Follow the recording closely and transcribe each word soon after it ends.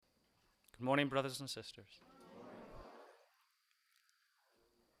Good morning, brothers and sisters.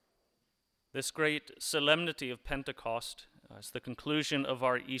 This great solemnity of Pentecost is the conclusion of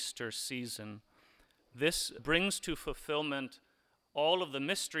our Easter season. This brings to fulfillment all of the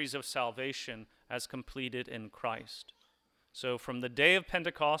mysteries of salvation as completed in Christ. So from the day of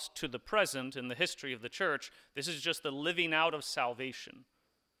Pentecost to the present in the history of the church, this is just the living out of salvation.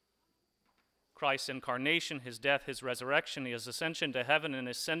 Christ's incarnation, his death, his resurrection, his ascension to heaven, and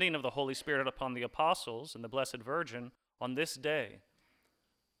his sending of the Holy Spirit upon the apostles and the Blessed Virgin on this day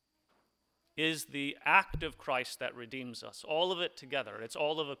is the act of Christ that redeems us. All of it together. It's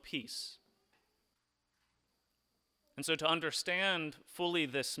all of a piece. And so to understand fully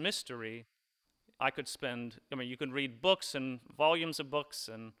this mystery, you could read books and volumes of books,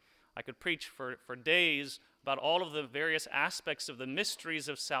 and I could preach for days about all of the various aspects of the mysteries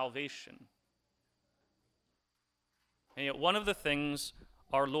of salvation. And yet one of the things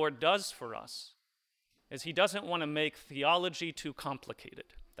our Lord does for us is he doesn't want to make theology too complicated.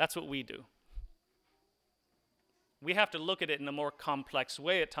 That's what we do. We have to look at it in a more complex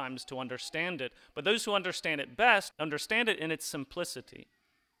way at times to understand it, but those who understand it best understand it in its simplicity.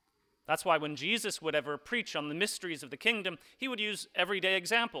 That's why when Jesus would ever preach on the mysteries of the kingdom, he would use everyday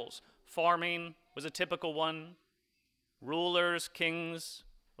examples. Farming was a typical one. Rulers, kings,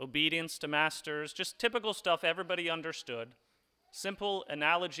 obedience to masters, just typical stuff everybody understood. Simple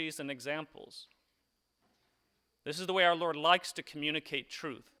analogies and examples. This is the way our Lord likes to communicate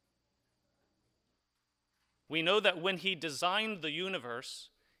truth. We know that when he designed the universe,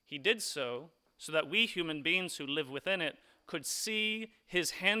 he did so that we human beings who live within it could see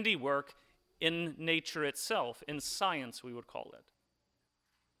his handiwork in nature itself, in science we would call it,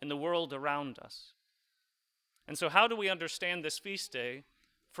 in the world around us. And so how do we understand this feast day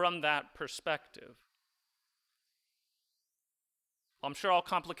from that perspective? I'm sure I'll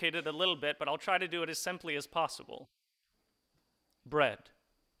complicate it a little bit, but I'll try to do it as simply as possible. Bread.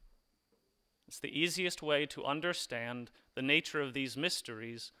 It's the easiest way to understand the nature of these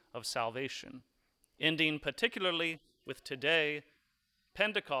mysteries of salvation, ending particularly with today,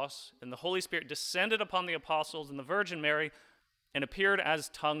 Pentecost, and the Holy Spirit descended upon the apostles and the Virgin Mary and appeared as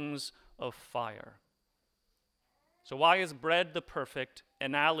tongues of fire. So why is bread the perfect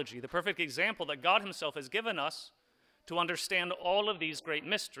analogy, the perfect example that God himself has given us to understand all of these great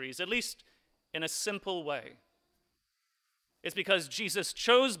mysteries, at least in a simple way? It's because Jesus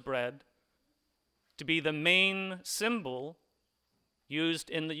chose bread to be the main symbol used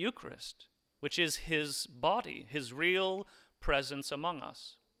in the Eucharist, which is his body, his real presence among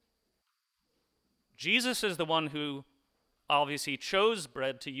us. Jesus is the one who obviously chose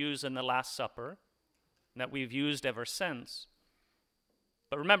bread to use in the Last Supper, and that we've used ever since.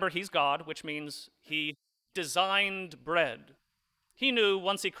 But remember, he's God, which means he designed bread. He knew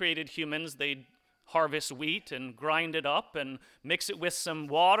once he created humans, they'd harvest wheat and grind it up and mix it with some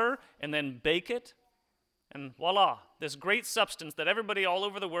water and then bake it. And voila, this great substance that everybody all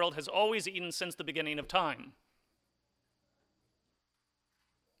over the world has always eaten since the beginning of time.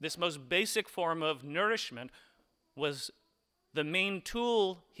 This most basic form of nourishment was the main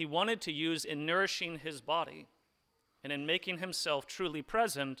tool he wanted to use in nourishing his body and in making himself truly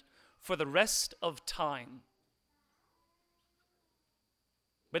present for the rest of time.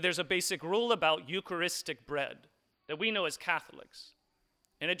 But there's a basic rule about Eucharistic bread that we know as Catholics,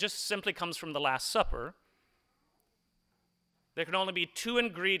 and it just simply comes from the Last Supper. There can only be two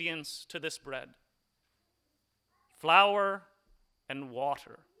ingredients to this bread: flour and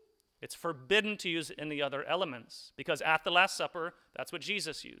water. It's forbidden to use any other elements, because at the Last Supper, that's what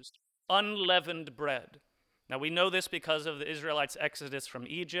Jesus used: unleavened bread. Now we know this because of the Israelites' exodus from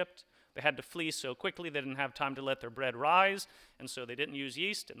Egypt. They had to flee so quickly they didn't have time to let their bread rise, and so they didn't use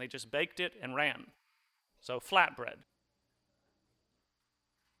yeast, and they just baked it and ran. So flat bread.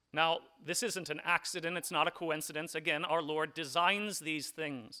 Now, this isn't an accident, it's not a coincidence. Again, our Lord designs these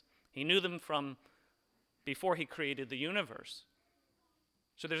things. He knew them from before he created the universe.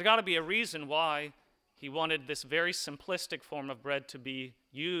 So there's got to be a reason why he wanted this very simplistic form of bread to be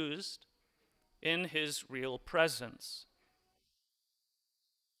used in his real presence.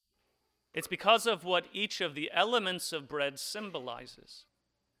 It's because of what each of the elements of bread symbolizes.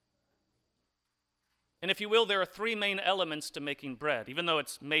 And if you will, there are three main elements to making bread, even though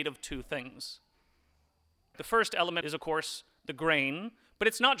it's made of two things. The first element is, of course, the grain, but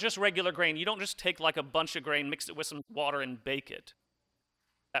it's not just regular grain. You don't just take like a bunch of grain, mix it with some water, and bake it.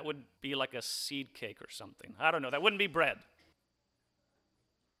 That would be like a seed cake or something. I don't know, that wouldn't be bread.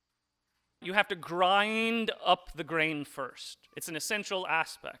 You have to grind up the grain first. It's an essential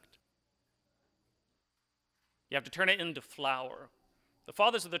aspect. You have to turn it into flour. The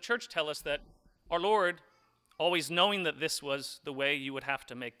fathers of the church tell us that our Lord, always knowing that this was the way you would have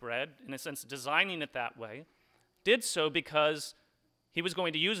to make bread, in a sense designing it that way, did so because he was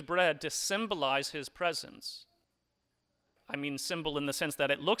going to use bread to symbolize his presence. I mean symbol in the sense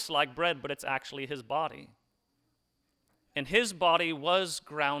that it looks like bread, but it's actually his body. And his body was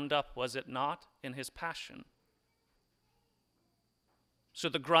ground up, was it not, in his passion? So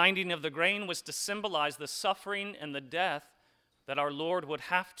the grinding of the grain was to symbolize the suffering and the death that our Lord would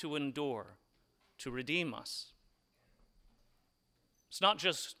have to endure to redeem us. It's not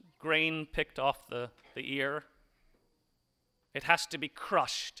just grain picked off the ear. It has to be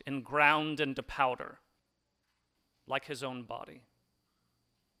crushed and ground into powder, like his own body.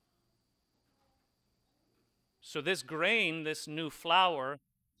 So this grain, this new flour,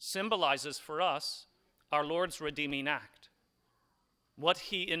 symbolizes for us our Lord's redeeming act, what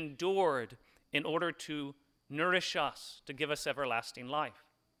he endured in order to nourish us, to give us everlasting life.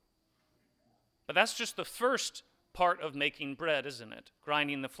 But that's just the first part of making bread, isn't it?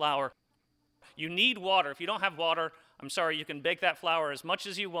 Grinding the flour. You need water. If you don't have water, I'm sorry, you can bake that flour as much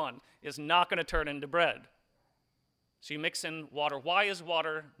as you want. It's not going to turn into bread. So you mix in water. Why is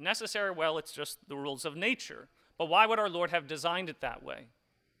water necessary? Well, it's just the rules of nature. But why would our Lord have designed it that way?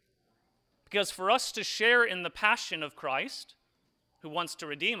 Because for us to share in the passion of Christ, who wants to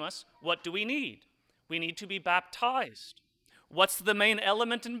redeem us, what do we need? We need to be baptized. What's the main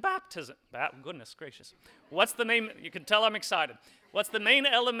element in baptism? Goodness gracious. What's the main, you can tell I'm excited. What's the main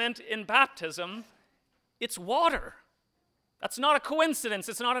element in baptism? It's water. That's not a coincidence.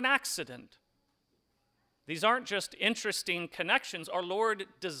 It's not an accident. These aren't just interesting connections. Our Lord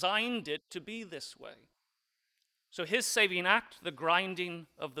designed it to be this way. So his saving act, the grinding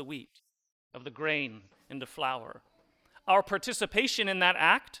of the wheat, of the grain into flour. Our participation in that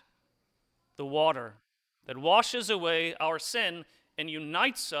act, the water that washes away our sin and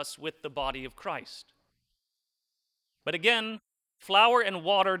unites us with the body of Christ. But again, flour and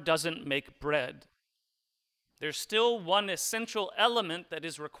water doesn't make bread. There's still one essential element that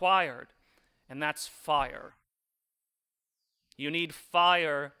is required, and that's fire. You need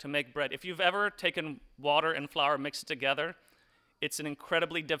fire to make bread. If you've ever taken water and flour mixed together, it's an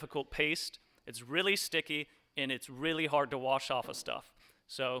incredibly difficult paste. It's really sticky, and it's really hard to wash off of stuff.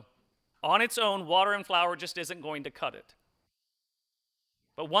 So on its own, water and flour just isn't going to cut it.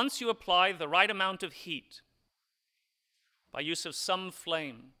 But once you apply the right amount of heat, by use of some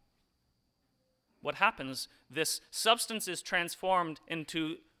flame, what happens? This substance is transformed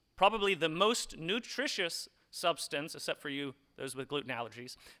into probably the most nutritious substance, except for you, those with gluten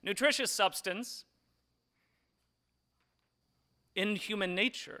allergies, nutritious substance in human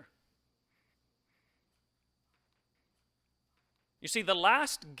nature. You see, the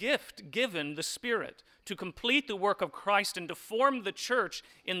last gift given, the Spirit, to complete the work of Christ and to form the church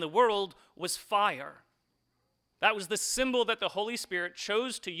in the world was fire. That was the symbol that the Holy Spirit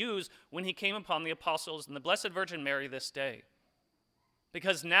chose to use when he came upon the apostles and the Blessed Virgin Mary this day.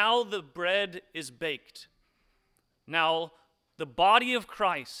 Because now the bread is baked. Now the body of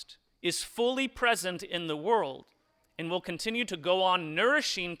Christ is fully present in the world and will continue to go on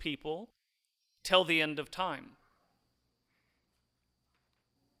nourishing people till the end of time.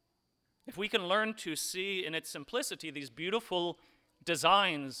 If we can learn to see in its simplicity these beautiful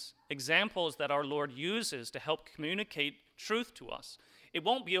designs, examples that our Lord uses to help communicate truth to us, it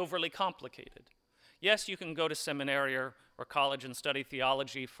won't be overly complicated. Yes, you can go to seminary or college and study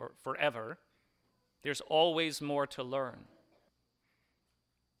theology forever. There's always more to learn.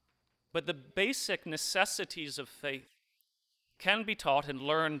 But the basic necessities of faith can be taught and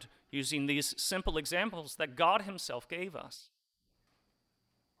learned using these simple examples that God himself gave us.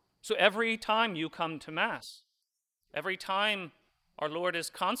 So every time you come to Mass, every time our Lord is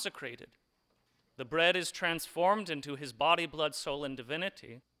consecrated, the bread is transformed into his body, blood, soul, and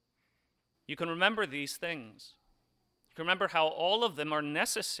divinity, you can remember these things. You can remember how all of them are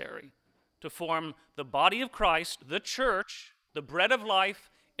necessary to form the body of Christ, the church, the bread of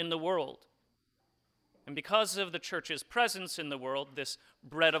life in the world. And because of the church's presence in the world, this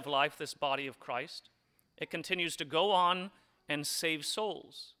bread of life, this body of Christ, it continues to go on and save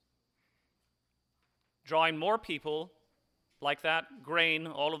souls, drawing more people like that grain,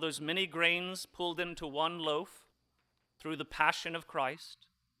 all of those many grains pulled into one loaf through the passion of Christ,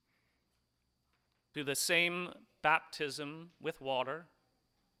 through the same baptism with water,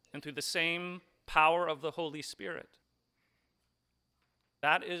 and through the same power of the Holy Spirit.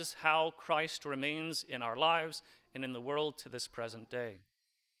 That is how Christ remains in our lives and in the world to this present day.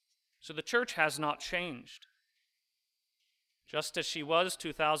 So the church has not changed. Just as she was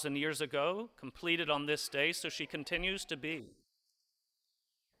 2,000 years ago, completed on this day, so she continues to be.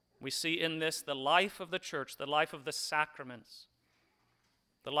 We see in this the life of the church, the life of the sacraments,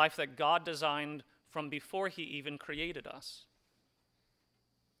 the life that God designed from before he even created us.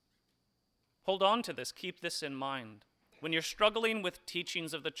 Hold on to this. Keep this in mind. When you're struggling with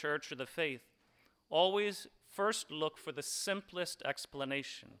teachings of the church or the faith, always first look for the simplest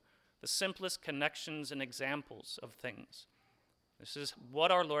explanation, the simplest connections and examples of things. This is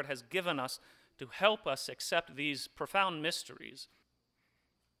what our Lord has given us to help us accept these profound mysteries.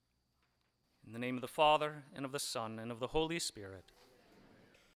 In the name of the Father, and of the Son, and of the Holy Spirit.